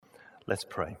Let's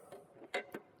pray.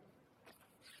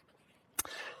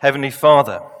 Heavenly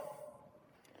Father,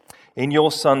 in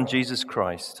your Son, Jesus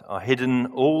Christ, are hidden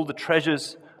all the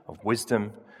treasures of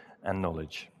wisdom and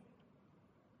knowledge.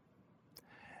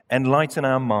 Enlighten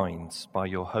our minds by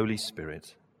your Holy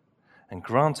Spirit and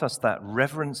grant us that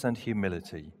reverence and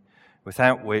humility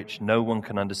without which no one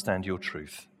can understand your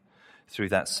truth, through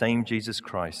that same Jesus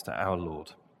Christ, our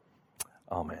Lord.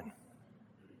 Amen.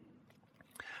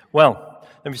 Well,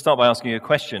 let me start by asking you a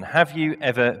question. Have you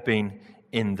ever been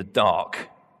in the dark?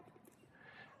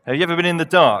 Have you ever been in the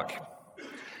dark?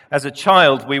 As a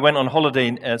child, we went on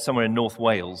holiday somewhere in North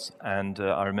Wales, and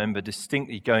I remember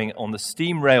distinctly going on the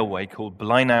steam railway called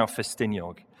Blaenau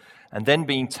Festiniog, and then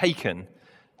being taken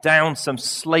down some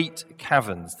slate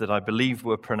caverns that I believe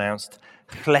were pronounced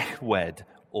Llechwedd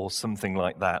or something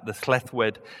like that, the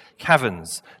Llechwedd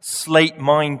Caverns, slate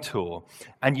mine tour.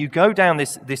 And you go down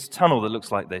this tunnel that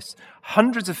looks like this,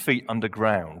 hundreds of feet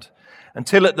underground,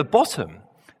 until at the bottom,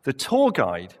 the tour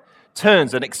guide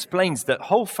turns and explains that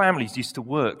whole families used to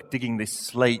work digging this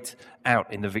slate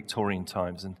out in the Victorian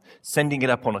times and sending it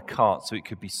up on a cart so it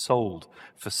could be sold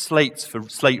for slates, for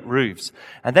slate roofs.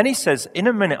 And then he says, in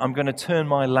a minute, I'm going to turn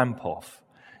my lamp off.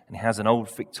 And he has an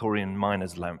old Victorian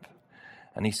miner's lamp.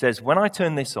 And he says, when I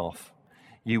turn this off,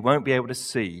 you won't be able to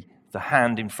see the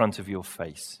hand in front of your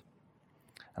face.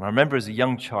 And I remember as a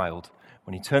young child,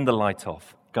 when he turned the light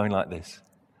off, going like this.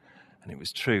 And it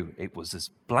was true. It was as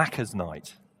black as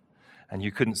night. And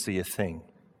you couldn't see a thing.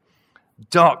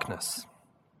 Darkness.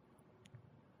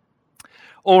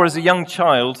 Or as a young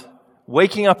child,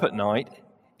 waking up at night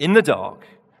in the dark,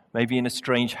 maybe in a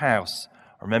strange house.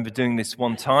 I remember doing this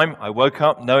one time. I woke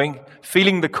up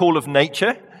feeling the call of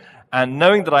nature, and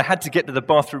knowing that I had to get to the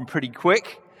bathroom pretty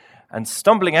quick, and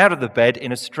stumbling out of the bed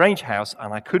in a strange house,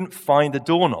 and I couldn't find the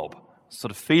doorknob. Sort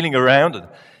of feeling around, and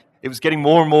it was getting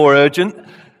more and more urgent.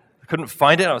 I couldn't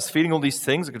find it. I was feeling all these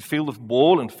things. I could feel the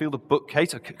wall and feel the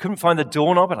bookcase. I couldn't find the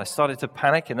doorknob, and I started to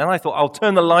panic. And then I thought, I'll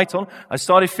turn the light on. I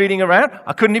started feeling around.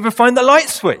 I couldn't even find the light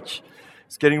switch.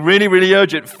 It's getting really, really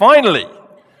urgent. Finally,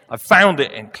 I found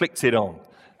it and clicked it on.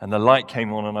 And the light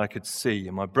came on, and I could see.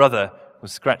 And my brother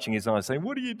was scratching his eyes, saying,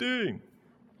 "What are you doing?"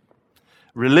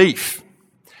 Relief.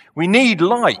 We need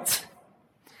light.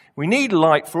 We need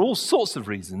light for all sorts of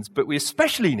reasons, but we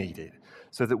especially need it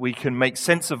so that we can make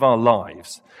sense of our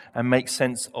lives and make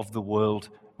sense of the world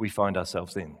we find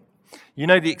ourselves in. You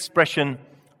know the expression,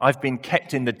 "I've been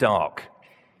kept in the dark."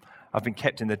 I've been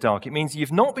kept in the dark. It means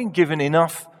you've not been given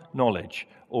enough knowledge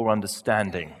or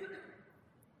understanding.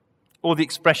 Or the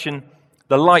expression,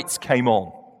 "the lights came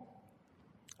on."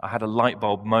 I had a light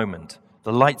bulb moment.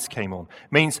 The lights came on.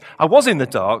 It means I was in the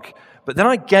dark, but then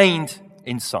I gained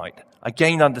insight. I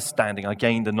gained understanding. I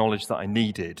gained the knowledge that I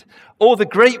needed. Or the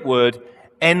great word,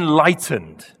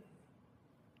 enlightened,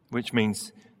 which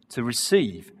means to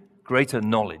receive greater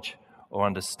knowledge or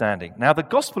understanding. Now, the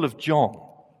Gospel of John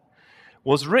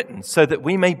was written so that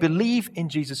we may believe in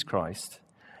Jesus Christ,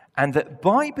 and that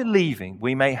by believing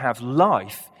we may have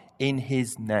life in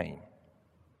his name.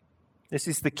 This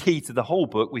is the key to the whole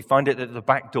book. We find it at the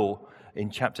back door in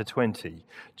chapter 20.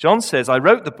 John says, I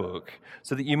wrote the book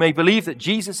so that you may believe that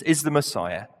Jesus is the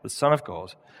Messiah, the Son of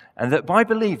God, and that by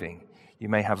believing you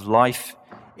may have life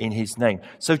in his name.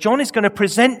 So John is going to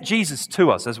present Jesus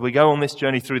to us as we go on this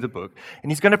journey through the book,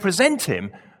 and he's going to present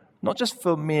him not just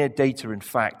for mere data and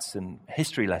facts and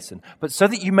history lesson, but so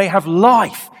that you may have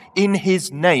life in his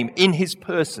name, in his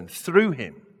person, through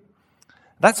him.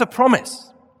 That's a promise.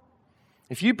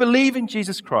 If you believe in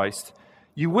Jesus Christ,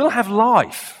 you will have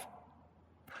life.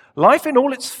 Life in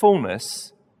all its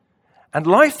fullness, and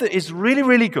life that is really,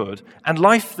 really good, and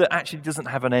life that actually doesn't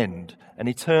have an end, an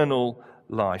eternal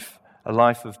life, a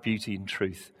life of beauty and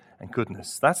truth and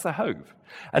goodness. That's the hope.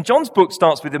 And John's book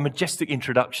starts with a majestic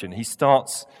introduction. He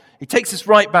takes us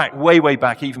right back, way, way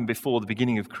back, even before the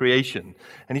beginning of creation.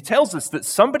 And he tells us that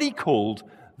somebody called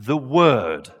the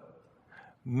Word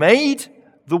made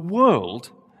the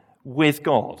world with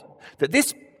God. That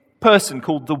this person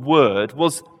called the Word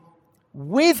was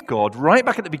with God right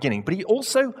back at the beginning, but he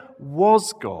also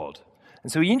was God.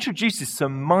 And so he introduces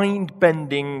some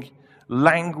mind-bending,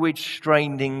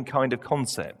 language-straining kind of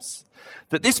concepts.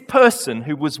 That this person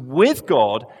who was with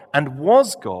God and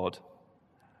was God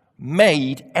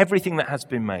made everything that has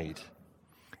been made.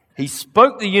 He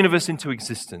spoke the universe into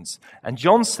existence. And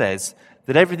John says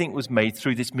that everything was made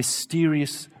through this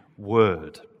mysterious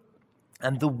word.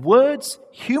 And the Word's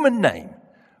human name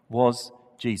was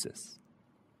Jesus.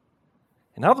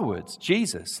 In other words,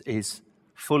 Jesus is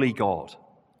fully God.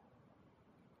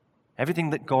 Everything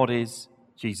that God is,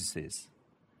 Jesus is.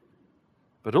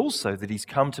 But also that he's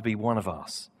come to be one of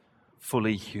us,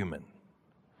 fully human.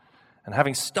 And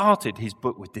having started his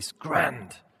book with this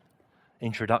grand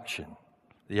introduction,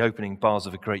 the opening bars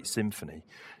of a great symphony,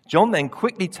 John then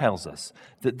quickly tells us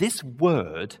that this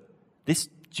word, this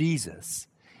Jesus,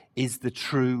 is the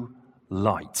true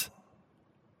light.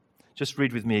 Just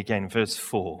read with me again, verse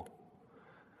 4.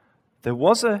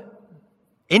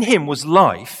 In him was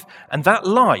life, and that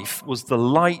life was the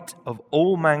light of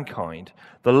all mankind.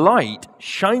 The light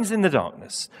shines in the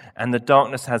darkness, and the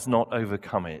darkness has not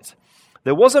overcome it.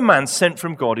 There was a man sent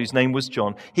from God whose name was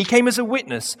John. He came as a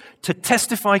witness to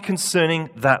testify concerning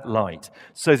that light,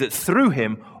 so that through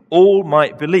him all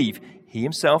might believe. He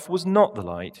himself was not the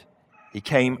light. He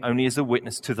came only as a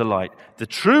witness to the light. The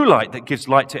true light that gives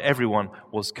light to everyone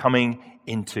was coming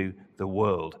into the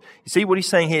world. You see what he's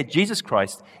saying here? Jesus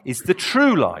Christ is the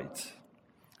true light,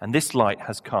 and this light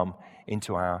has come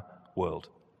into our world.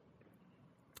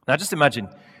 Now just imagine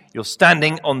you're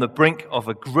standing on the brink of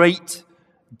a great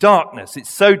darkness. It's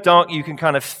so dark you can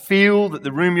kind of feel that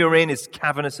the room you're in is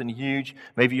cavernous and huge.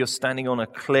 Maybe you're standing on a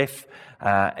cliff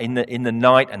in the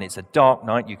night, and it's a dark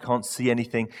night. You can't see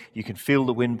anything. You can feel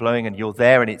the wind blowing, and you're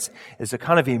there, and it's a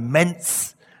kind of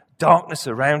immense darkness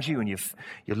around you, and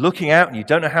you're looking out, and you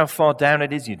don't know how far down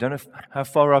it is. You don't know how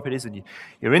far up it is, and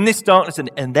you're in this darkness,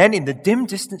 and then in the dim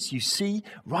distance you see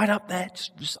right up there,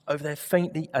 just over there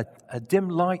faintly, a dim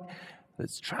light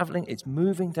that's traveling. It's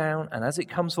moving down, and as it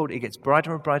comes forward, it gets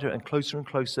brighter and brighter and closer,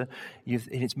 and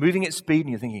it's moving at speed, and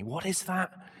you're thinking, what is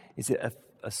that? Is it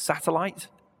a satellite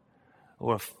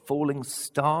or a falling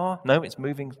star? No, it's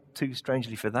moving too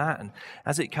strangely for that. And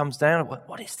as it comes down,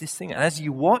 what is this thing? And as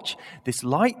you watch, this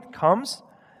light comes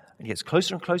and gets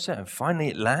closer and closer, and finally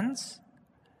it lands.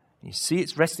 And you see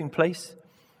its resting place,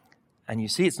 and you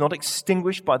see it's not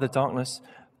extinguished by the darkness,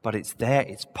 but it's there,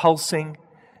 it's pulsing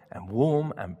and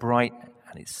warm and bright,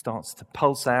 and it starts to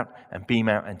pulse out and beam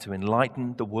out and to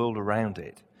enlighten the world around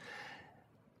it.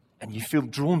 And you feel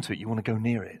drawn to it, you want to go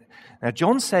near it. Now,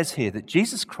 John says here that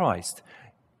Jesus Christ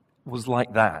was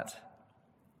like that.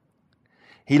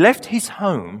 He left his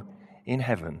home in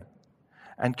heaven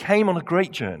and came on a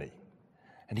great journey.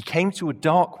 And he came to a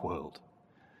dark world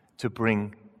to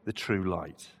bring the true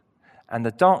light. And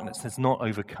the darkness has not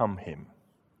overcome him.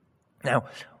 Now,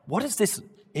 what is this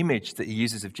image that he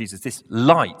uses of Jesus, this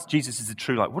light? Jesus is the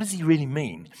true light. What does he really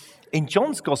mean? In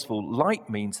John's gospel, light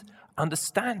means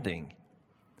understanding,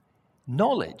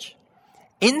 knowledge,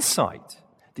 insight,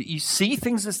 that you see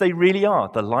things as they really are.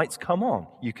 The lights come on.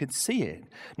 You can see it.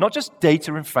 Not just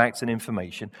data and facts and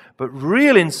information, but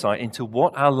real insight into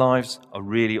what our lives are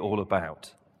really all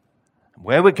about, and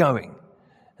where we're going,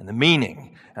 and the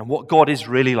meaning, and what God is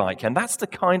really like. And that's the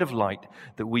kind of light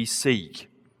that we seek.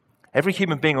 Every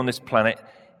human being on this planet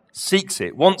seeks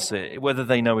it, wants it, whether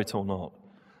they know it or not.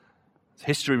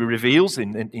 History reveals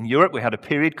in Europe we had a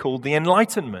period called the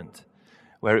Enlightenment,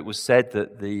 where it was said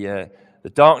that the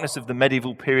darkness of the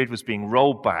medieval period was being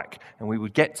rolled back and we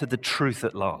would get to the truth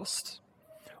at last.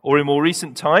 Or in more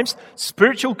recent times,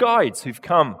 spiritual guides who've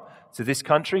come to this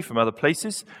country from other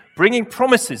places, bringing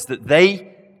promises that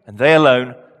they and they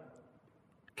alone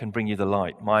can bring you the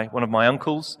light. One of my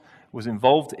uncles was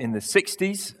involved in the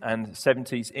 60s and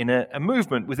 70s in a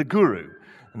movement with a guru,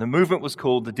 and the movement was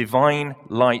called the Divine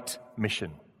Light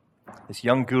Mission. This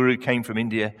young guru came from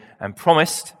India and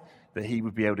promised that he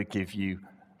would be able to give you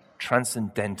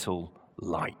transcendental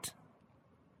light.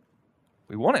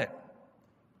 We want it.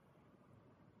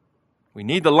 We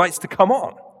need the lights to come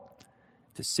on,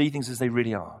 to see things as they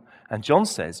really are. And John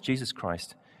says Jesus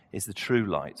Christ is the true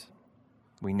light.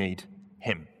 We need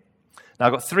him. Now,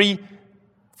 I've got three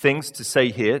things to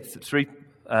say here, three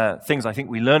things I think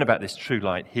we learn about this true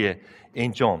light here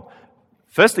in John.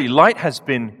 Firstly, light has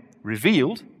been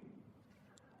revealed,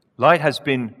 light has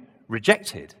been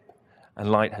rejected, and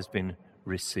light has been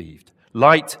received.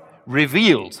 Light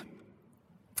revealed.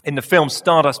 In the film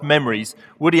Stardust Memories,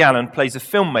 Woody Allen plays a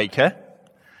filmmaker,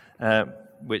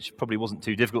 which probably wasn't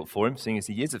too difficult for him, seeing as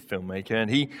he is a filmmaker.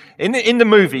 And in the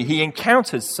movie, he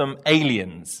encounters some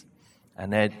aliens.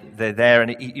 And they're there,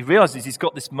 and he realizes he's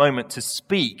got this moment to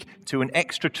speak to an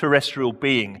extraterrestrial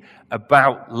being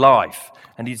about life.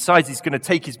 And he decides he's going to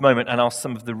take his moment and ask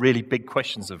some of the really big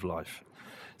questions of life.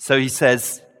 So he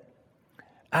says,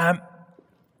 let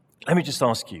me just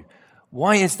ask you,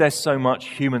 why is there so much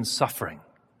human suffering?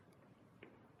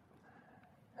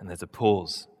 And there's a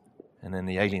pause. And then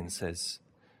the alien says,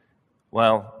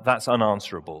 well, that's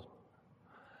unanswerable.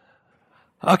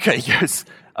 Okay, yes.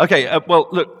 Okay, well,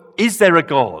 look. Is there a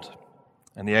God?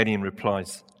 And the alien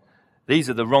replies, these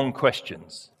are the wrong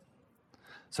questions.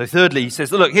 So thirdly, he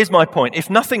says, look, here's my point. If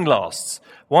nothing lasts,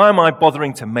 why am I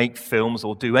bothering to make films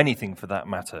or do anything for that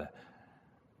matter?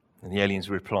 And the aliens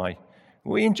reply,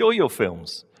 we enjoy your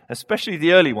films, especially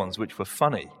the early ones, which were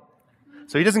funny.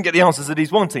 So he doesn't get the answers that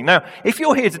he's wanting. Now, if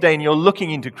you're here today and you're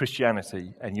looking into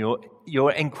Christianity and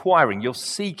you're inquiring, you're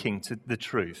seeking to the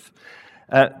truth,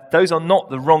 those are not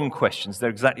the wrong questions. They're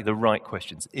exactly the right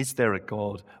questions. Is there a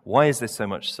God? Why is there so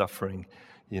much suffering?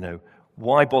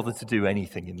 Why bother to do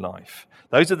anything in life?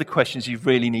 Those are the questions you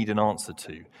really need an answer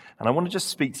to. And I want to just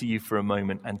speak to you for a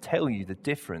moment and tell you the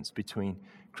difference between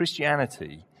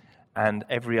Christianity and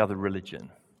every other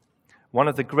religion. One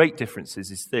of the great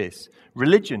differences is this.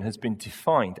 Religion has been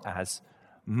defined as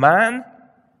man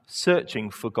searching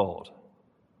for God.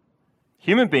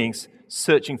 Human beings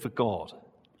searching for God.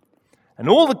 And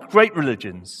all the great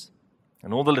religions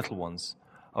and all the little ones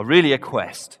are really a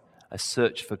quest, a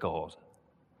search for God.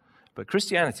 But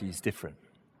Christianity is different,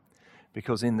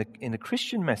 because in the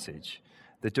Christian message,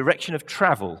 the direction of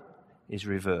travel is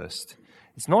reversed.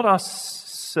 It's not us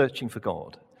searching for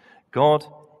God. God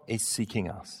is seeking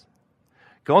us.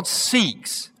 God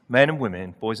seeks men and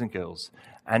women, boys and girls,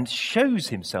 and shows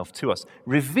himself to us,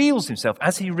 reveals himself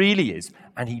as he really is,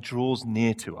 and he draws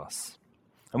near to us.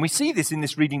 And we see this in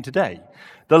this reading today.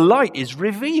 The light is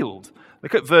revealed.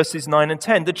 Look at verses 9 and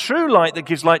 10. The true light that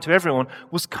gives light to everyone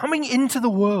was coming into the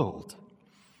world.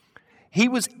 He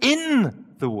was in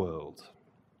the world.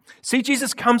 See,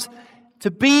 Jesus comes to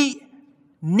be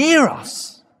near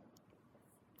us.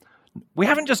 We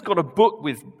haven't just got a book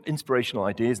with inspirational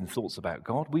ideas and thoughts about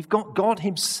God. We've got God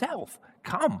himself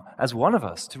come as one of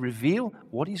us to reveal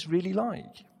what he's really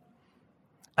like.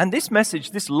 And this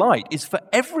message, this light, is for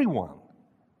everyone.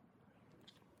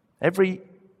 Every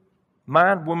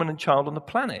man, woman, and child on the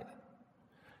planet.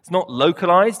 It's not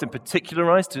localized and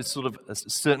particularized to sort of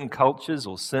certain cultures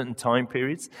or certain time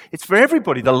periods. It's for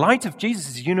everybody. The light of Jesus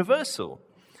is universal.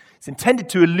 It's intended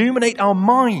to illuminate our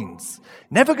minds.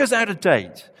 Never goes out of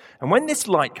date. And when this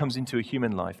light comes into a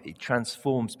human life, it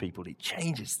transforms people. It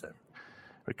changes them,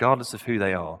 regardless of who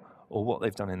they are or what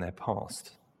they've done in their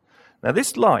past. Now,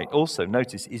 this light also,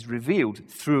 notice, is revealed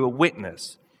through a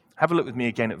witness. Have a look with me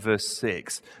again at verse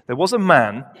 6. There was a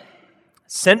man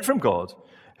sent from God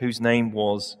whose name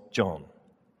was John.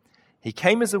 He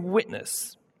came as a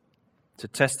witness to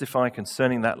testify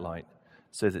concerning that light,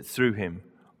 so that through him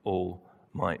all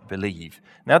might believe.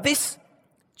 Now, this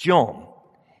John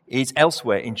is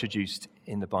elsewhere introduced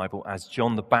in the Bible as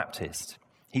John the Baptist.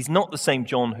 He's not the same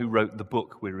John who wrote the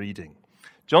book we're reading.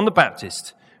 John the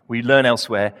Baptist, we learn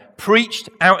elsewhere, preached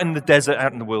out in the desert,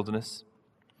 out in the wilderness.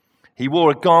 He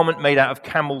wore a garment made out of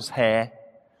camel's hair.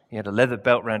 He had a leather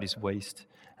belt around his waist.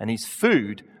 And his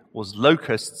food was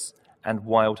locusts and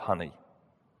wild honey.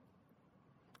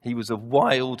 He was a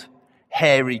wild,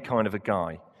 hairy kind of a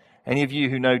guy. Any of you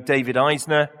who know David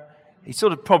Eisner, he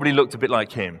sort of probably looked a bit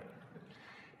like him.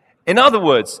 In other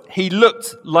words, he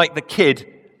looked like the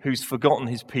kid who's forgotten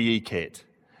his PE kit.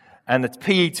 And the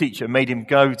PE teacher made him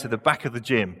go to the back of the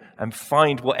gym and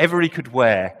find whatever he could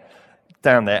wear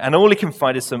down there. And all he can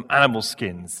find is some animal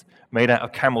skins made out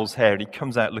of camel's hair. And he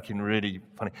comes out looking really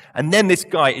funny. And then this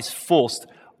guy is forced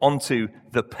onto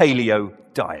the paleo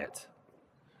diet.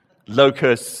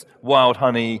 Locusts, wild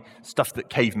honey, stuff that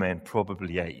cavemen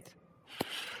probably ate.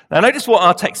 Now notice what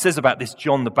our text says about this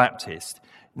John the Baptist.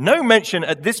 No mention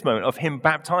at this moment of him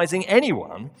baptizing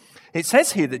anyone. It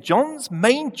says here that John's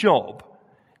main job,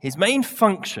 his main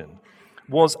function,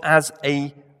 was as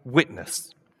a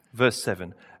witness. Verse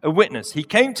 7, a witness. He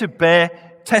came to bear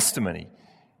testimony.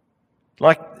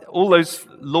 Like all those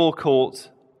law court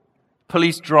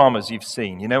police dramas you've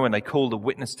seen, you know, when they call the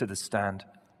witness to the stand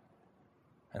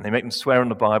and they make them swear on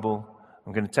the Bible,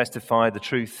 I'm going to testify the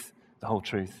truth, the whole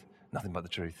truth, nothing but the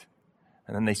truth.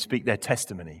 And then they speak their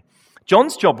testimony.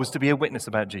 John's job was to be a witness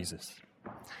about Jesus.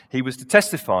 He was to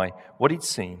testify what he'd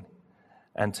seen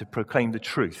and to proclaim the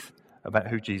truth about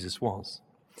who Jesus was.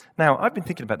 Now, I've been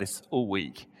thinking about this all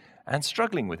week and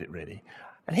struggling with it, really.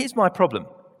 And here's my problem.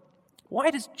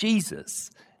 Why does Jesus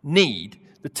need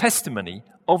the testimony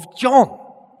of John?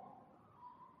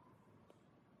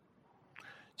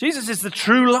 Jesus is the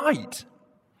true light.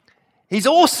 He's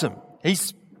awesome. He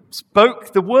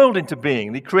spoke the world into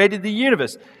being. He created the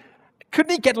universe.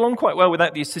 Couldn't he get along quite well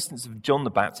without the assistance of John the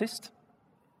Baptist?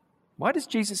 Why does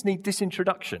Jesus need this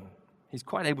introduction? He's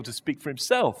quite able to speak for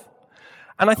himself.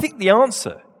 And I think the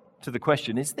answer to the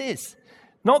question is this.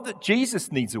 Not that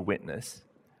Jesus needs a witness,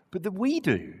 but that we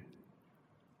do.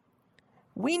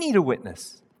 We need a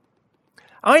witness.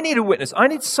 I need a witness. I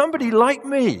need somebody like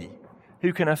me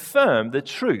who can affirm the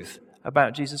truth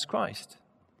about Jesus Christ.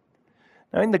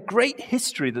 Now, in the great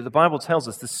history that the Bible tells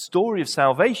us, the story of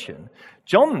salvation,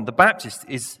 John the Baptist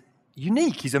is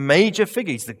unique. He's a major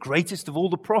figure. He's the greatest of all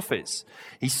the prophets.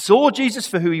 He saw Jesus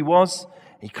for who he was.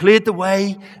 He cleared the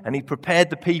way and he prepared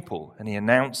the people and he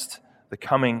announced the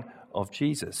coming of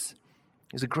Jesus.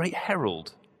 He's a great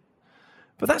herald.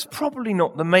 But that's probably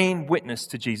not the main witness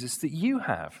to Jesus that you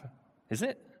have, is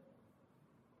it?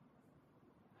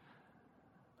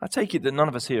 I take it that none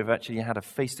of us here have actually had a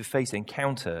face-to-face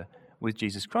encounter with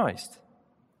Jesus Christ.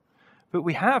 But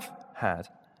we have had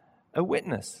a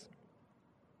witness.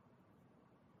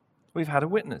 We've had a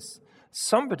witness.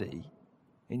 Somebody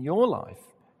in your life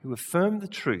who affirmed the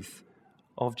truth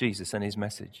of Jesus and his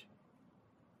message.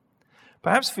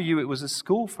 Perhaps for you it was a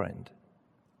school friend.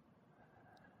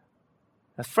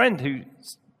 A friend who,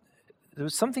 there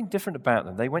was something different about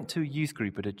them. They went to a youth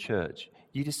group at a church.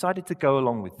 You decided to go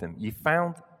along with them. You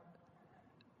found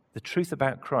the truth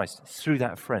about Christ through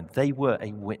that friend. They were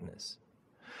a witness.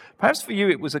 Perhaps for you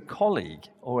it was a colleague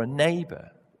or a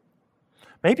neighbor.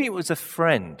 Maybe it was a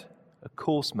friend, a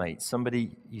course mate,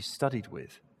 somebody you studied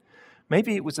with.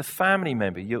 Maybe it was a family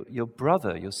member, your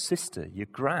brother, your sister, your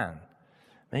gran.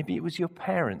 Maybe it was your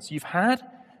parents. You've had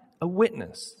a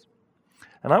witness.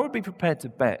 And I would be prepared to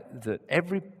bet that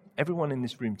everyone in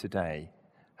this room today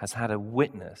has had a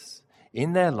witness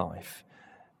in their life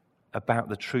about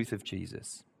the truth of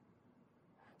Jesus.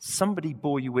 Somebody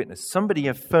bore you witness. Somebody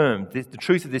affirmed the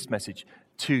truth of this message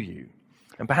to you.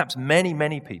 And perhaps many,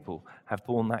 many people have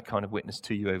borne that kind of witness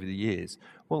to you over the years.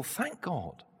 Well, thank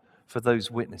God for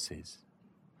those witnesses.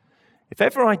 If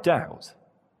ever I doubt,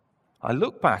 I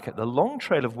look back at the long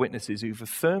trail of witnesses who've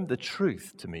affirmed the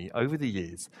truth to me over the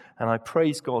years, and I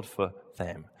praise God for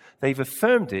them. They've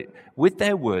affirmed it with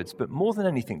their words, but more than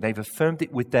anything, they've affirmed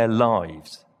it with their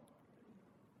lives.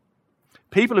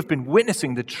 People have been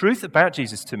witnessing the truth about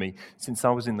Jesus to me since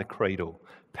I was in the cradle.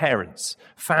 Parents,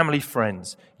 family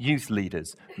friends, youth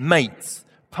leaders, mates,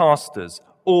 pastors,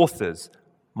 authors,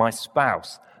 my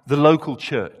spouse, the local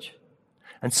church.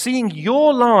 And seeing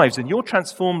your lives and your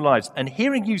transformed lives and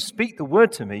hearing you speak the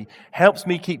word to me helps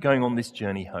me keep going on this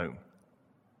journey home.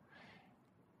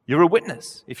 You're a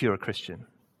witness if you're a Christian.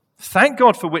 Thank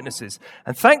God for witnesses.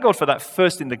 And thank God for that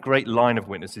first in the great line of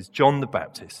witnesses, John the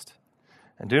Baptist.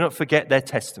 And do not forget their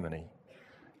testimony.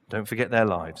 Don't forget their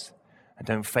lives. And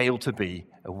don't fail to be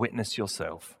a witness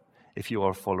yourself if you are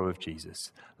a follower of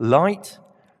Jesus. Light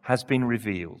has been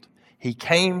revealed. He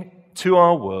came to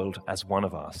our world as one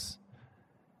of us.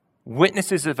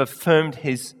 Witnesses have affirmed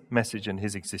his message and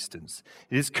his existence.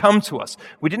 It has come to us.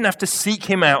 We didn't have to seek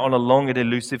him out on a long and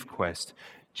elusive quest.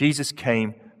 Jesus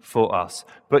came for us.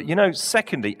 But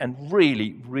secondly, and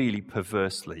really, really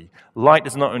perversely, light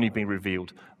has not only been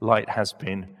revealed, light has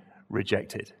been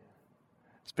rejected.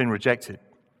 It's been rejected.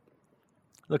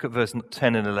 Look at verse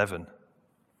 10 and 11.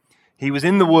 He was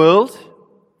in the world,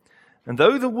 and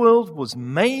though the world was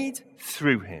made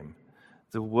through him,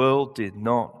 the world did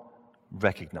not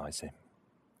recognize him.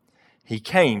 He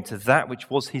came to that which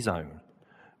was his own,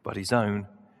 but his own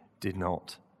did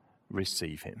not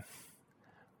receive him.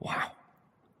 Wow.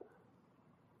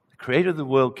 The creator of the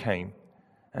world came,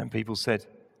 and people said,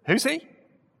 "Who's he?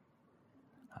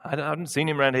 I haven't seen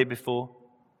him around here before."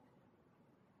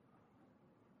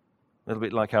 A little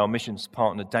bit like our missions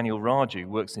partner, Daniel Raju,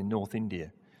 works in North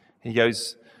India. He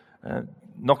goes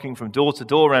knocking from door to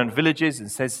door around villages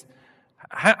and says,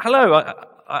 "Hello,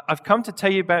 I've come to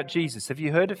tell you about Jesus. Have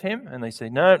you heard of him?" And they say,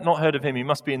 "No, not heard of him. He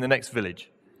must be in the next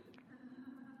village."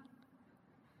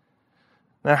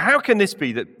 Now, how can this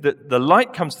be that the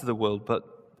light comes to the world but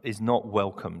is not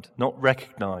welcomed, not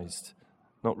recognized,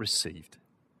 not received?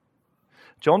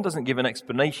 John doesn't give an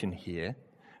explanation here,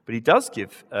 but he does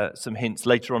give some hints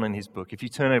later on in his book. If you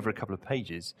turn over a couple of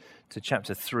pages to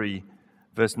chapter 3,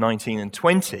 verse 19 and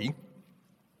 20,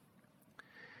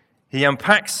 he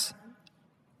unpacks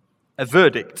a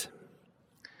verdict.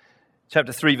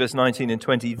 Chapter 3, verse 19 and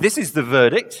 20. This is the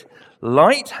verdict.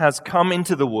 Light has come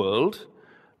into the world,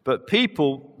 but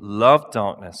people loved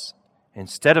darkness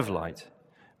instead of light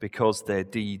because their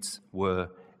deeds were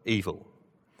evil.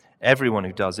 Everyone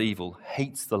who does evil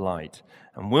hates the light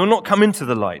and will not come into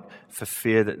the light for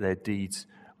fear that their deeds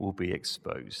will be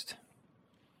exposed.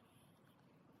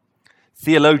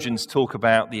 Theologians talk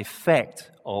about the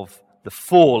effect of the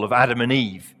fall of Adam and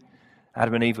Eve.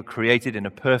 Adam and Eve were created in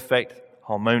a perfect,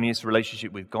 harmonious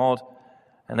relationship with God,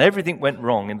 and everything went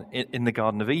wrong in the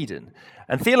Garden of Eden.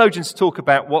 And theologians talk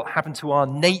about what happened to our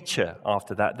nature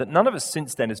after that none of us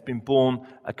since then has been born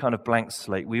a kind of blank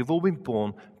slate. We have all been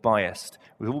born biased.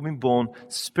 We've all been born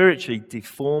spiritually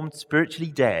deformed, spiritually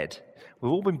dead.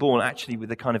 We've all been born actually with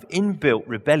a kind of inbuilt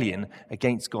rebellion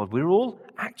against God. We're all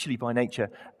actually by nature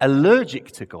allergic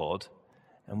to God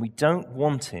and we don't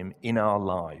want him in our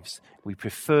lives. We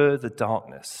prefer the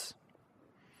darkness.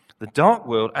 The dark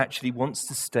world actually wants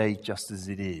to stay just as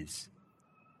it is.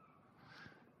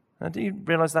 Now, do you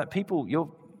realize that people,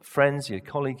 your friends, your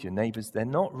colleagues, your neighbors, they're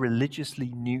not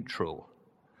religiously neutral.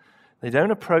 They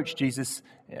don't approach Jesus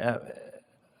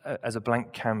as a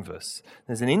blank canvas.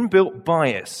 There's an inbuilt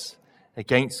bias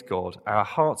against God. Our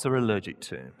hearts are allergic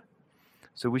to him.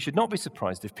 So we should not be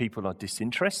surprised if people are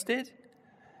disinterested,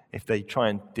 if they try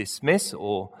and dismiss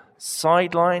or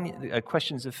sideline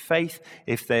questions of faith,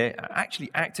 if they're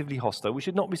actually actively hostile. We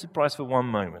should not be surprised for one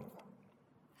moment.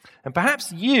 And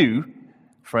perhaps you,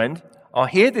 friend, are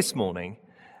here this morning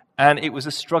and it was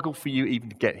a struggle for you even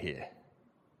to get here.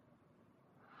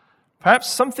 Perhaps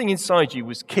something inside you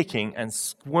was kicking and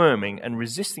squirming and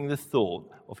resisting the thought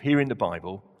of hearing the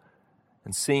Bible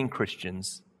and seeing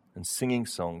Christians and singing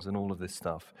songs and all of this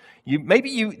stuff.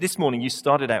 Maybe this morning you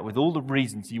started out with all the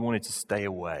reasons you wanted to stay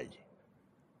away.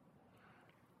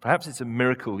 Perhaps it's a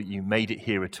miracle that you made it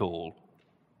here at all.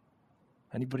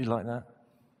 Anybody like that?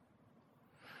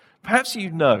 Perhaps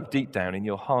you know deep down in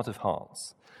your heart of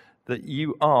hearts that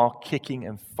you are kicking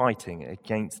and fighting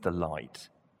against the light.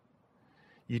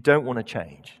 You don't want to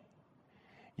change.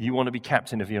 You want to be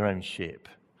captain of your own ship,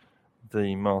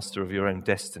 the master of your own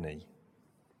destiny.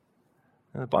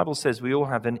 And the Bible says we all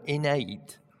have an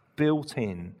innate,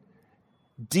 built-in,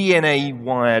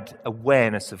 DNA-wired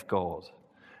awareness of God,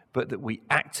 but that we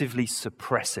actively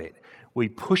suppress it. We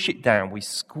push it down, we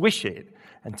squish it,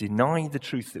 and deny the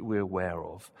truth that we're aware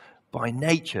of. By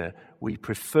nature, we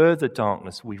prefer the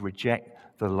darkness, we reject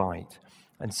the light.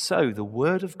 And so the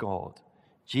Word of God,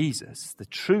 Jesus, the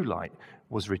true light,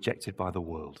 was rejected by the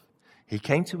world. He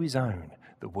came to his own,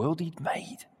 the world he'd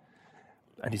made,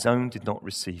 and his own did not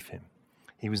receive him.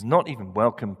 He was not even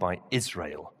welcomed by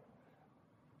Israel,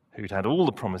 who'd had all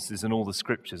the promises and all the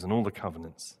scriptures and all the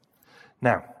covenants.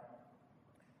 Now,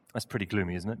 that's pretty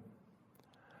gloomy, isn't it?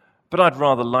 But I'd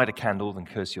rather light a candle than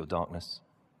curse your darkness.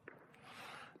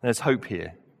 There's hope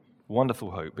here,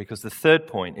 wonderful hope, because the third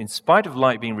point, in spite of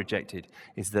light being rejected,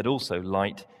 is that also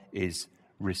light is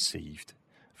received.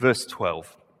 Verse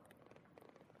 12.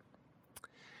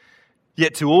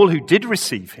 Yet to all who did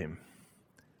receive him,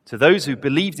 to those who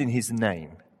believed in his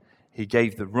name, he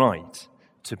gave the right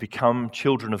to become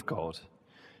children of God.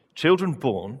 Children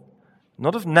born,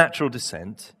 not of natural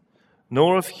descent,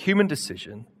 nor of human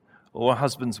decision or a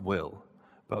husband's will,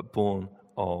 but born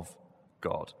of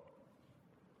God.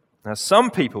 Now,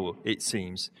 some people, it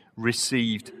seems,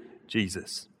 received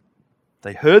Jesus.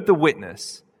 They heard the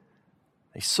witness,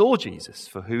 they saw Jesus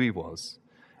for who he was,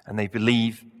 and they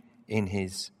believe in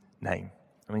his name.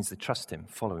 That means they trust him,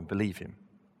 follow him, believe him,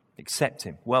 accept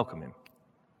him, welcome him.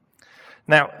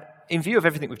 Now, in view of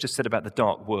everything we've just said about the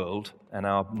dark world and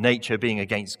our nature being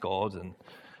against God and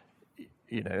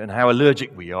how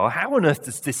allergic we are, how on earth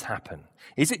does this happen?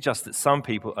 Is it just that some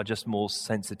people are just more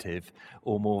sensitive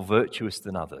or more virtuous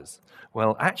than others?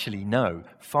 Well, actually, no,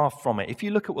 far from it. If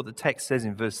you look at what the text says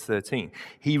in verse 13,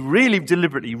 he really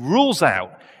deliberately rules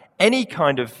out any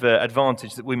kind of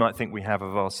advantage that we might think we have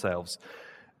of ourselves.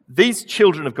 These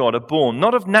children of God are born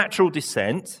not of natural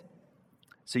descent,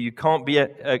 so you can't be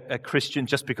a Christian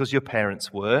just because your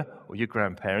parents were or your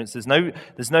grandparents. There's no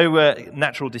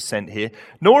natural descent here,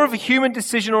 nor of a human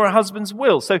decision or a husband's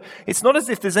will. So it's not as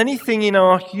if there's anything in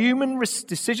our human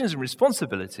decisions and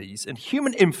responsibilities and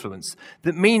human influence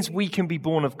that means we can be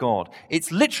born of God.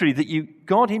 It's literally that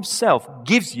God himself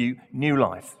gives you new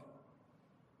life.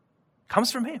 It comes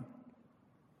from him.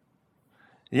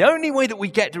 The only way that we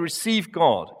get to receive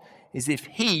God is if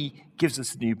he gives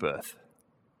us a new birth.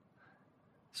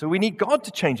 So we need God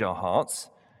to change our hearts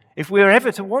if we're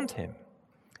ever to want him,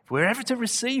 if we're ever to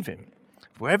receive him,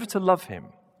 if we're ever to love him.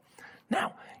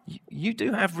 Now, you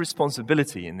do have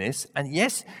responsibility in this, and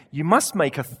yes, you must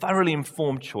make a thoroughly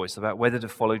informed choice about whether to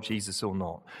follow Jesus or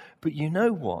not. But you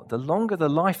know what? The longer the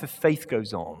life of faith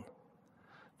goes on,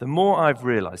 the more I've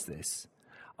realized this.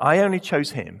 I only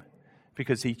chose him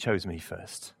because he chose me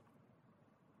first.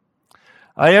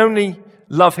 I only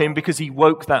love him because he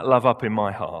woke that love up in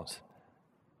my heart.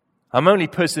 I'm only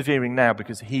persevering now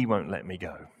because he won't let me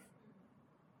go.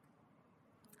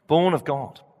 Born of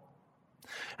God.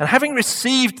 And having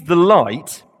received the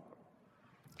light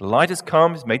has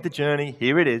come, it's made the journey,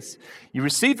 here it is. You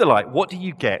receive the light, what do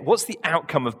you get? What's the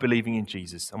outcome of believing in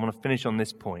Jesus? I want to finish on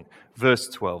this point. Verse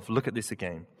 12, look at this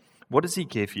again. What does he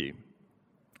give you?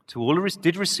 To all who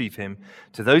did receive him,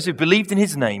 to those who believed in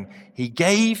his name, he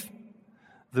gave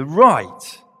the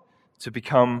right to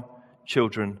become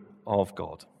children of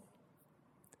God.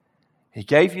 He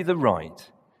gave you the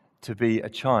right to be a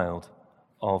child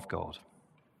of God.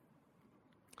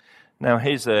 Now,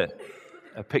 here's a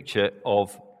picture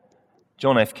of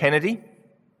John F. Kennedy,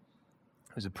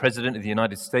 who was the President of the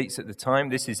United States at the time.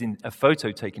 This is a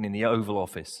photo taken in the Oval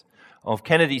Office of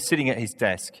Kennedy sitting at his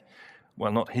desk.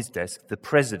 Well, not his desk, the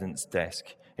President's desk.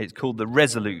 It's called the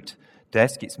Resolute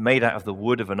desk. It's made out of the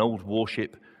wood of an old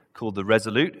warship called the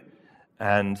Resolute.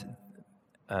 And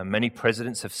many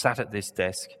presidents have sat at this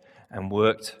desk and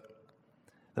worked.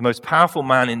 The most powerful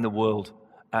man in the world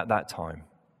at that time.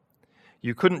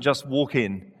 You couldn't just walk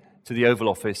in to the Oval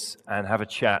Office and have a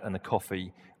chat and a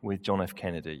coffee with John F.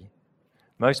 Kennedy.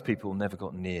 Most people never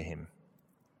got near him.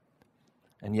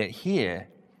 And yet here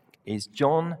is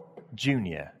John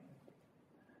Jr.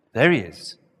 There he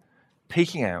is,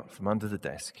 peeking out from under the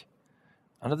desk,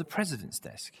 under the president's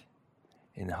desk,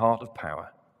 in the heart of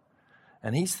power.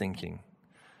 And he's thinking,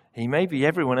 he may be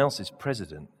everyone else's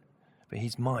president, but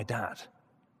he's my dad.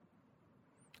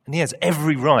 And he has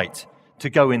every right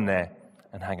to go in there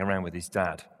and hang around with his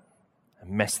dad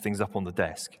and mess things up on the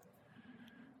desk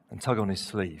and tug on his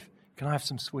sleeve. Can I have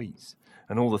some sweets?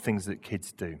 And all the things that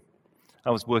kids do.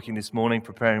 I was working this morning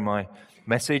preparing my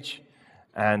message,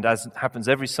 and as happens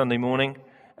every Sunday morning,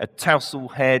 a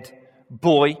tousle-haired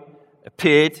boy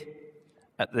appeared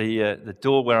at the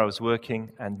door where I was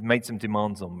working and made some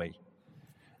demands on me.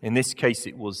 In this case,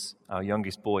 it was our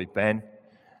youngest boy, Ben.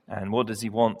 And what does he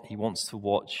want? He wants to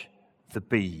watch The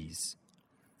Bees.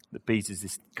 The Bees is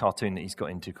this cartoon that he's got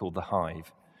into called The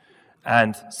Hive.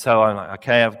 And so I'm like,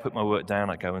 okay, I've put my work down.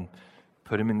 I go and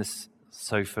put him in the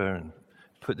sofa and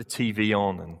put the TV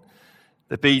on. And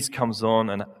The Bees comes on.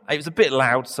 And it was a bit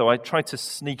loud, so I tried to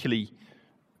sneakily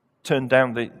turn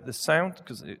down the sound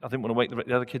because I didn't want to wake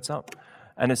the other kids up.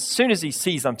 And as soon as he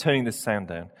sees I'm turning the sound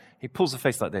down, he pulls a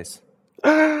face like this.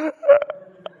 And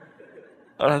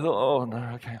I thought, oh,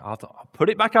 no, okay, I'll put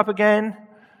it back up again.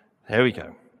 There we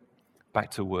go.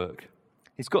 Back to work.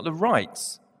 He's got the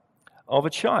rights of a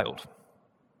child.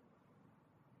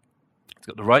 He's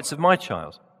got the rights of my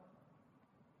child.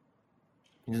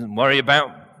 He doesn't worry about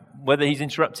whether he's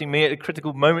interrupting me at a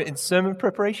critical moment in sermon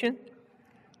preparation.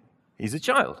 He's a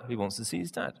child. He wants to see his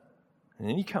dad. And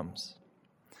then he comes.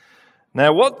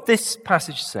 Now, what this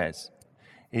passage says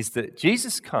is that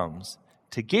Jesus comes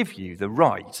to give you the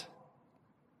right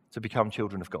to become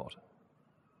children of God.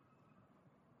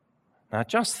 Now,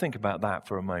 just think about that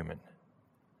for a moment.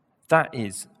 That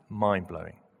is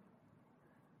mind-blowing.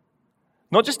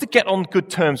 Not just to get on good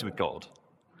terms with God,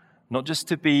 not just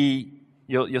to be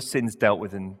your sins dealt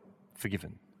with and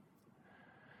forgiven,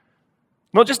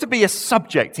 not just to be a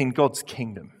subject in God's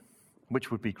kingdom,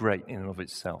 which would be great in and of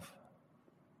itself.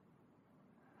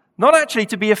 Not actually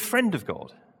to be a friend of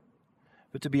God,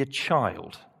 but to be a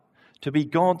child, to be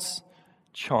God's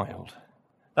child.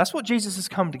 That's what Jesus has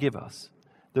come to give us,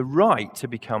 the right to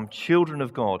become children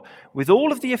of God, with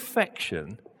all of the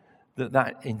affection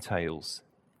that entails.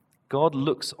 God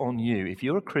looks on you, if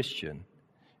you're a Christian,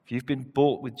 if you've been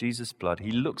bought with Jesus' blood,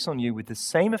 he looks on you with the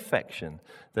same affection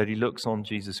that he looks on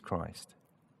Jesus Christ.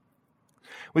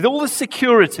 With all the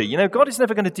security, God is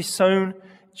never going to disown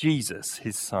Jesus,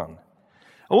 his son.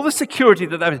 All the security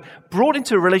that is brought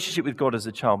into a relationship with God as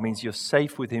a child means you're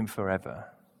safe with him forever.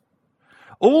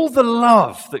 All the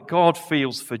love that God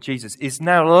feels for Jesus is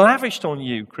now lavished on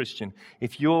you, Christian,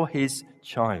 if you're his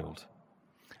child.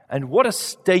 And what a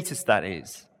status that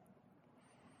is.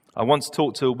 I once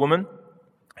talked to a woman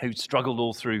who struggled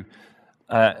all through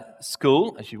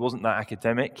school, and she wasn't that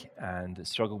academic, and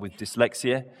struggled with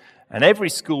dyslexia. And every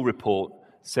school report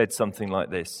said something like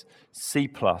this: C+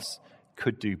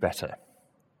 could do better.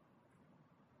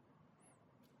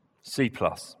 C+.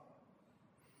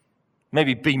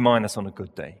 Maybe B- on a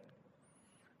good day.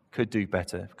 Could do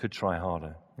better, could try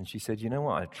harder. And she said, you know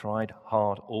what? I tried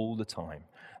hard all the time,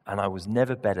 and I was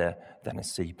never better than a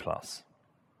C+.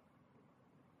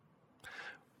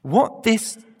 What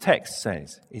this text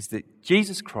says is that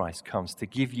Jesus Christ comes to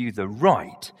give you the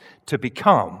right to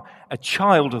become a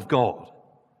child of God.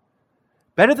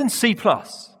 Better than C+.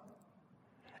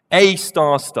 A*,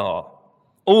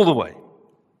 all the way.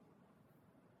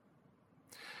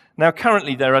 Now,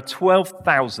 currently, there are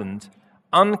 12,000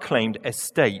 unclaimed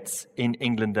estates in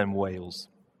England and Wales.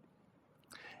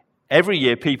 Every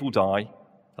year, people die,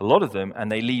 a lot of them,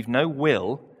 and they leave no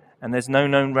will, and there's no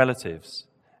known relatives.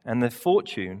 And their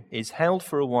fortune is held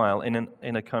for a while in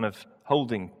a kind of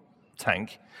holding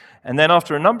tank. And then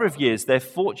after a number of years, their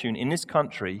fortune in this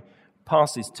country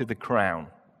passes to the crown.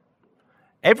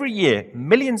 Every year,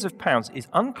 millions of pounds is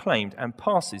unclaimed and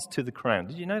passes to the crown.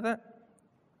 Did you know that?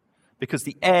 Because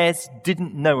the heirs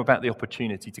didn't know about the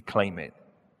opportunity to claim it.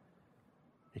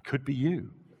 It could be you.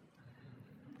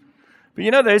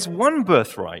 But there's one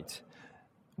birthright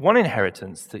one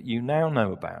inheritance that you now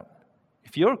know about.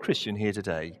 If you're a Christian here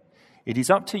today, it is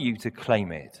up to you to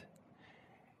claim it.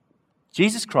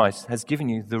 Jesus Christ has given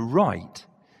you the right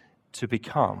to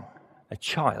become a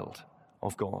child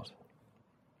of God.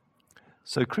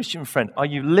 So, Christian friend, are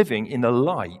you living in the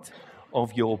light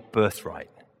of your birthright?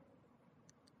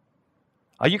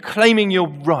 Are you claiming your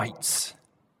rights?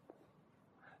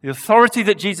 The authority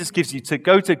that Jesus gives you to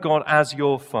go to God as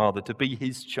your Father, to be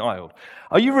his child.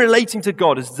 Are you relating to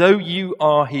God as though you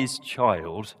are his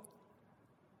child?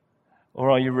 Or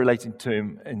are you relating to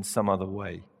him in some other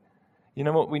way? You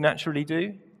know what we naturally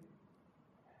do?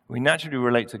 We naturally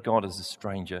relate to God as a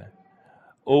stranger,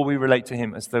 or we relate to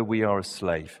him as though we are a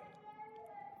slave.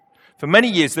 For many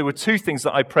years, there were two things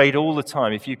that I prayed all the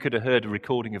time. If you could have heard a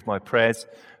recording of my prayers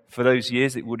for those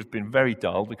years, it would have been very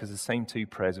dull because the same two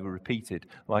prayers were repeated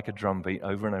like a drumbeat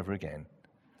over and over again.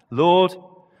 Lord,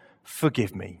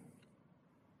 forgive me.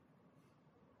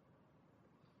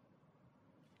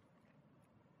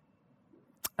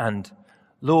 And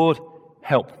Lord,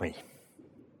 help me.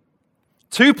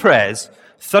 Two prayers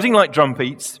thudding like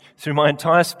drumbeats through my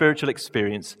entire spiritual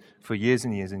experience for years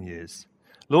and years and years.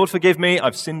 Lord, forgive me.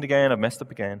 I've sinned again. I've messed up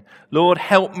again. Lord,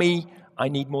 help me. I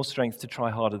need more strength to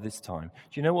try harder this time.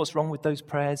 Do you know what's wrong with those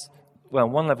prayers? Well,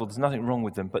 on one level, there's nothing wrong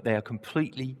with them, but they are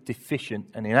completely deficient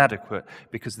and inadequate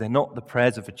because they're not the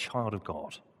prayers of a child of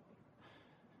God.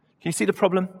 Can you see the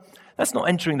problem? That's not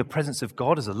entering the presence of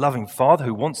God as a loving Father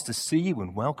who wants to see you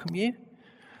and welcome you.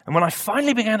 And when I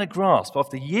finally began to grasp,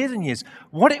 after years and years,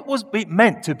 what it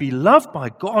meant to be loved by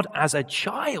God as a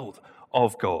child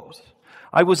of God,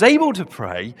 I was able to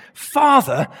pray,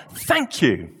 Father, thank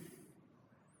you.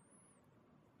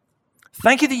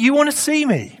 Thank you that you want to see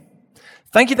me.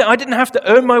 Thank you that I didn't have to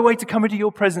earn my way to come into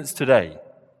your presence today.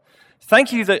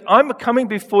 Thank you that I'm coming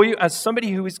before you as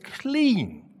somebody who is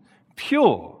clean,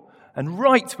 pure, and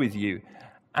right with you,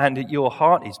 and that your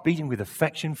heart is beating with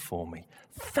affection for me.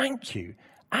 Thank you.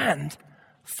 And,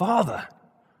 Father,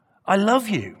 I love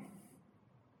you.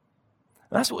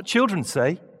 That's what children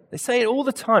say. They say it all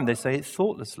the time. They say it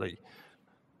thoughtlessly.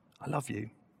 I love you.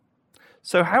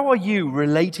 So how are you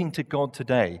relating to God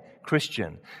today,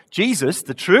 Christian? Jesus,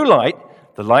 the true light,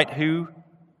 the light who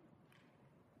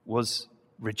was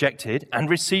rejected and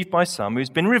received by some, who's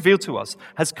been revealed to us,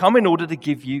 has come in order to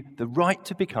give you the right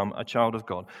to become a child of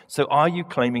God. So are you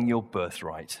claiming your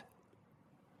birthright?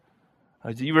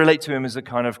 Do you relate to him as a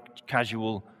kind of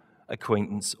casual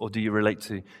acquaintance, or do you relate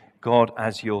to God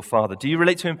as your Father? Do you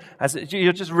relate to him as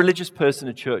you're just a religious person,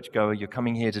 a churchgoer, you're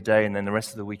coming here today and then the rest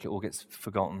of the week it all gets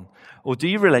forgotten? Or do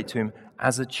you relate to him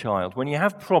as a child? When you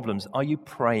have problems, are you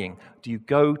praying? Do you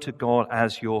go to God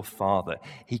as your Father?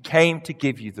 He came to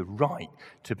give you the right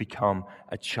to become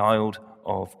a child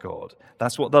of God.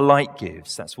 That's what the light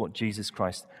gives. That's what Jesus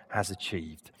Christ has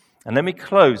achieved. And let me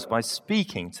close by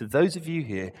speaking to those of you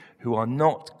here who are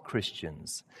not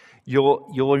Christians.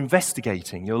 You're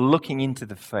investigating, you're looking into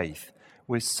the faith.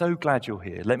 We're so glad you're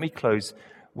here. Let me close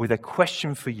with a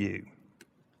question for you.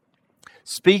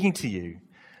 Speaking to you,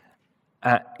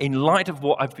 in light of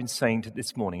what I've been saying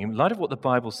this morning, in light of what the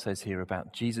Bible says here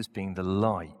about Jesus being the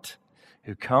light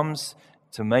who comes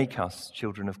to make us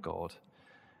children of God,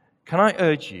 can I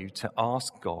urge you to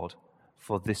ask God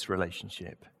for this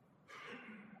relationship?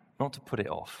 Not to put it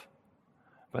off,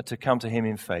 but to come to him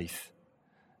in faith.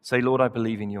 Say, Lord, I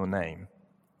believe in your name.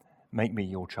 Make me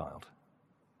your child.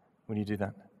 Will you do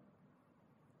that?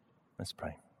 Let's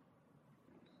pray.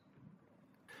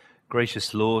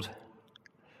 Gracious Lord,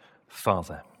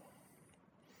 Father,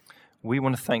 we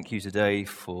want to thank you today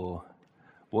for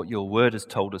what your word has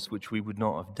told us, which we would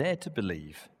not have dared to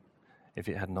believe if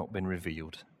it had not been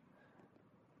revealed.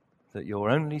 That your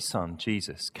only Son,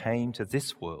 Jesus, came to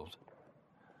this world.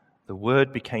 The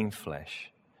Word became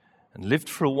flesh and lived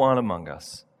for a while among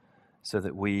us so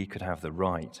that we could have the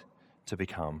right to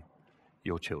become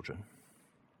your children.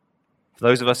 For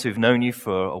those of us who've known you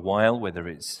for a while, whether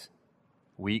it's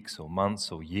weeks or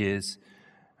months or years,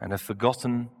 and have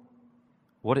forgotten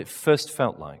what it first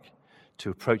felt like to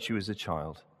approach you as a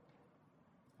child,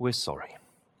 we're sorry.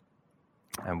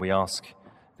 And we ask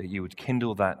that you would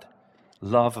kindle that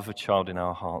love of a child in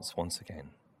our hearts once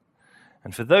again.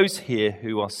 And for those here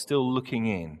who are still looking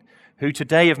in, who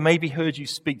today have maybe heard you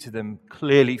speak to them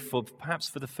clearly perhaps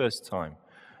for the first time,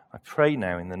 I pray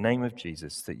now in the name of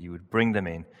Jesus that you would bring them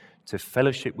in to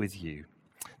fellowship with you,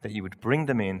 that you would bring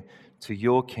them in to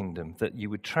your kingdom, that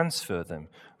you would transfer them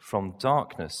from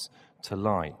darkness to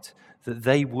light, that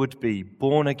they would be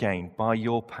born again by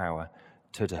your power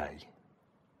today.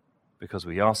 Because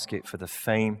we ask it for the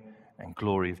fame and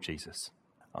glory of Jesus.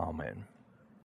 Amen.